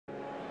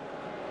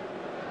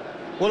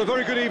Well, a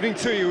very good evening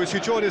to you as you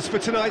join us for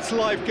tonight's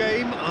live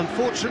game.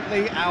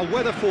 Unfortunately, our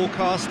weather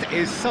forecast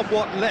is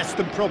somewhat less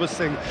than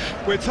promising.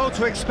 We're told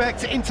to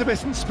expect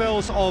intermittent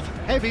spells of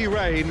heavy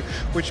rain,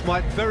 which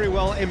might very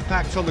well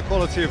impact on the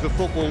quality of the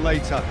football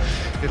later.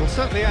 It'll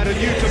certainly add a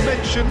new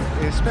dimension,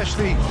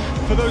 especially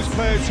for those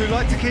players who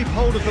like to keep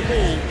hold of the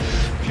ball.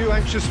 A few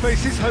anxious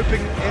faces hoping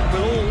it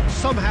will all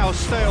somehow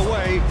stay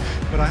away,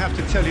 but I have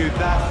to tell you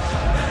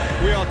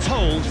that we are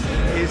told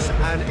is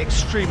an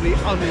extremely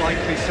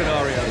unlikely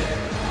scenario.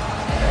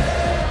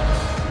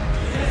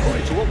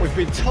 According to what we've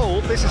been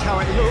told, this is how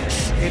it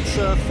looks. It's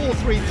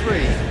 4-3-3.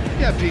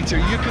 Yeah, Peter,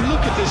 you can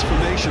look at this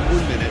formation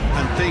 1 minute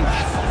and think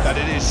that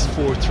it is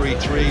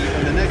 4-3-3,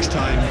 and the next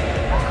time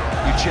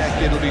you check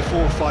it'll be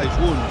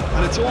 4-5-1,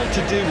 and it's all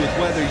to do with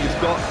whether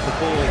you've got the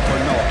ball or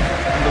not,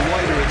 and the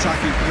wider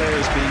attacking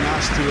players being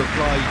asked to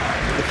apply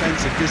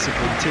defensive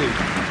discipline too.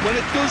 When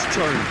it does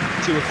turn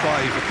to a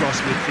 5 across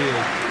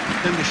midfield,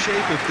 then the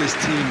shape of this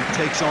team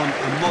takes on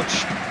a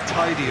much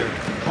tidier,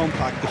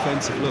 compact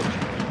defensive look.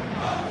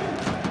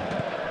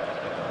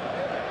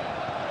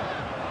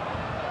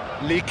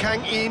 Lee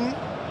Kang-in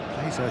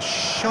plays a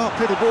sharp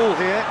little ball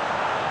here,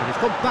 and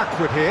he's gone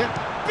backward here.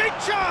 Big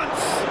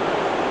chance!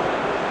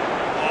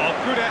 Oh,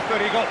 good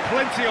effort, he got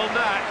plenty on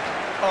that.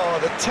 Oh,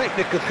 the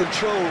technical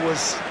control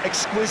was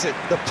exquisite.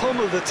 The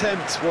pummeled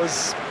attempt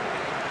was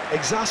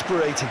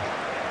exasperating.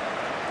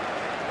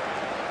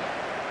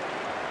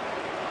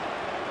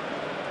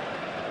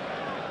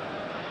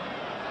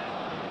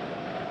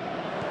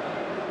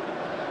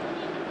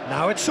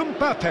 Now it's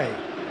Mbappe.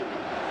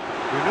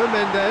 Bruno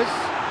Mendes.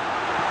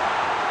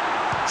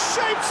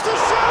 Shapes to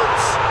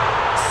shoot!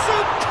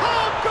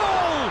 Superb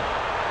goal!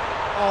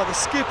 Oh, the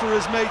skipper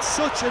has made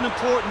such an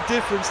important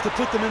difference to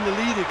put them in the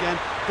lead again,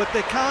 but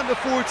they can't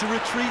afford to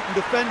retreat and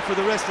defend for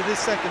the rest of this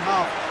second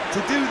half. To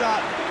do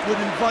that would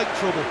invite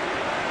trouble.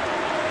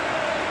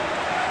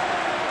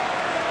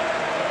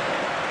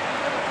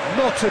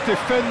 Not a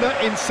defender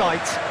in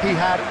sight. He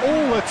had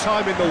all the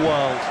time in the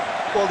world.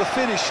 Well, the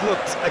finish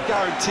looked a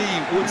guarantee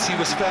once he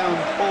was found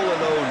all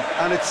alone,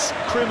 and it's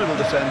criminal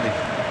defending.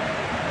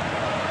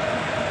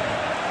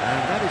 And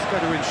that is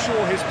going to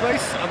ensure his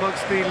place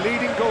amongst the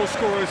leading goal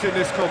scorers in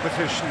this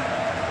competition.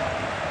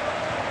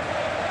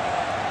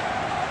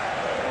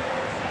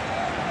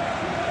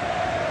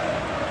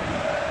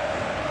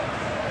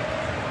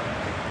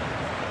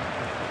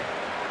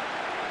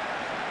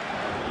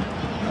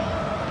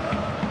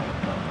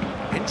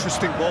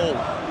 Interesting ball.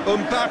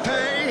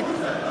 Mbappe!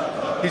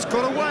 He's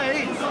got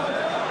away.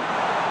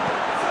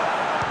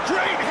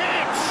 Great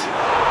hit!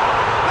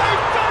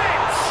 They've done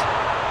it!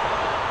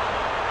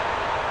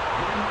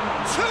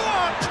 2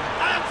 up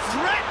and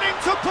threatening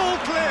to pull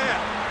clear.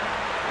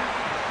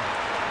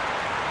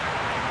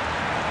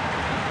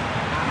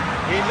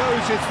 He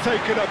knows it's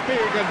taken a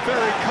big and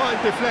very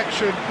kind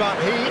deflection, but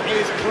he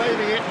is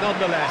claiming it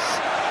nonetheless.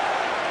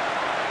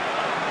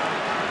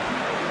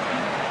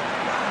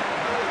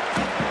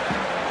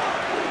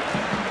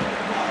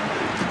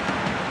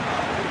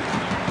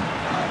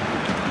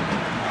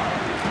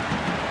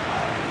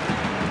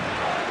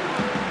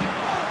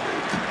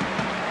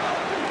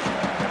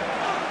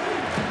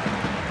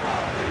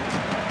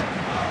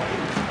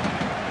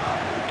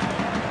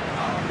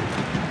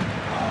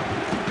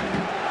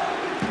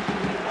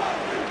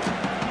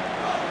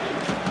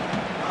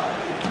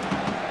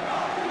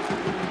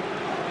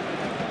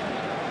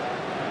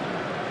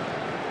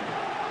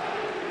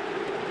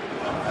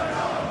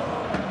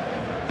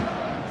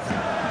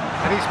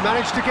 He's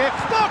managed to get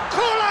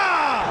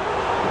Barcola!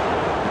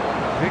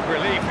 Big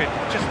relief, it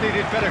just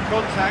needed better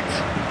contact.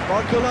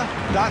 Barcola,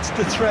 that's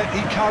the threat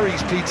he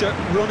carries, Peter,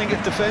 running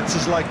at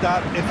defences like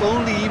that. If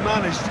only he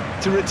managed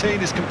to retain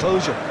his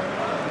composure.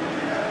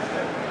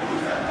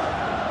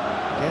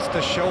 Gets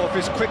to show off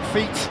his quick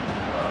feet.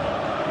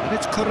 And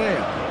it's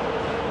Correa.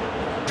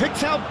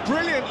 Picked out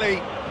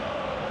brilliantly.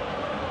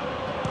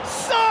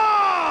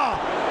 Saw!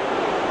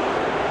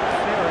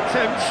 Fair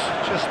attempt,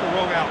 just the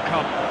wrong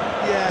outcome.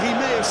 Yeah, he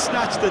may have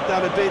snatched at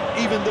that a bit,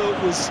 even though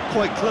it was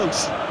quite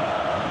close.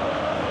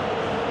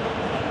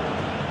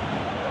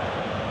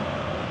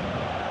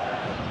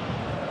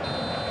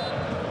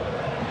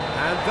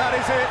 And that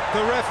is it.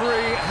 The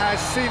referee has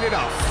seen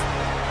enough.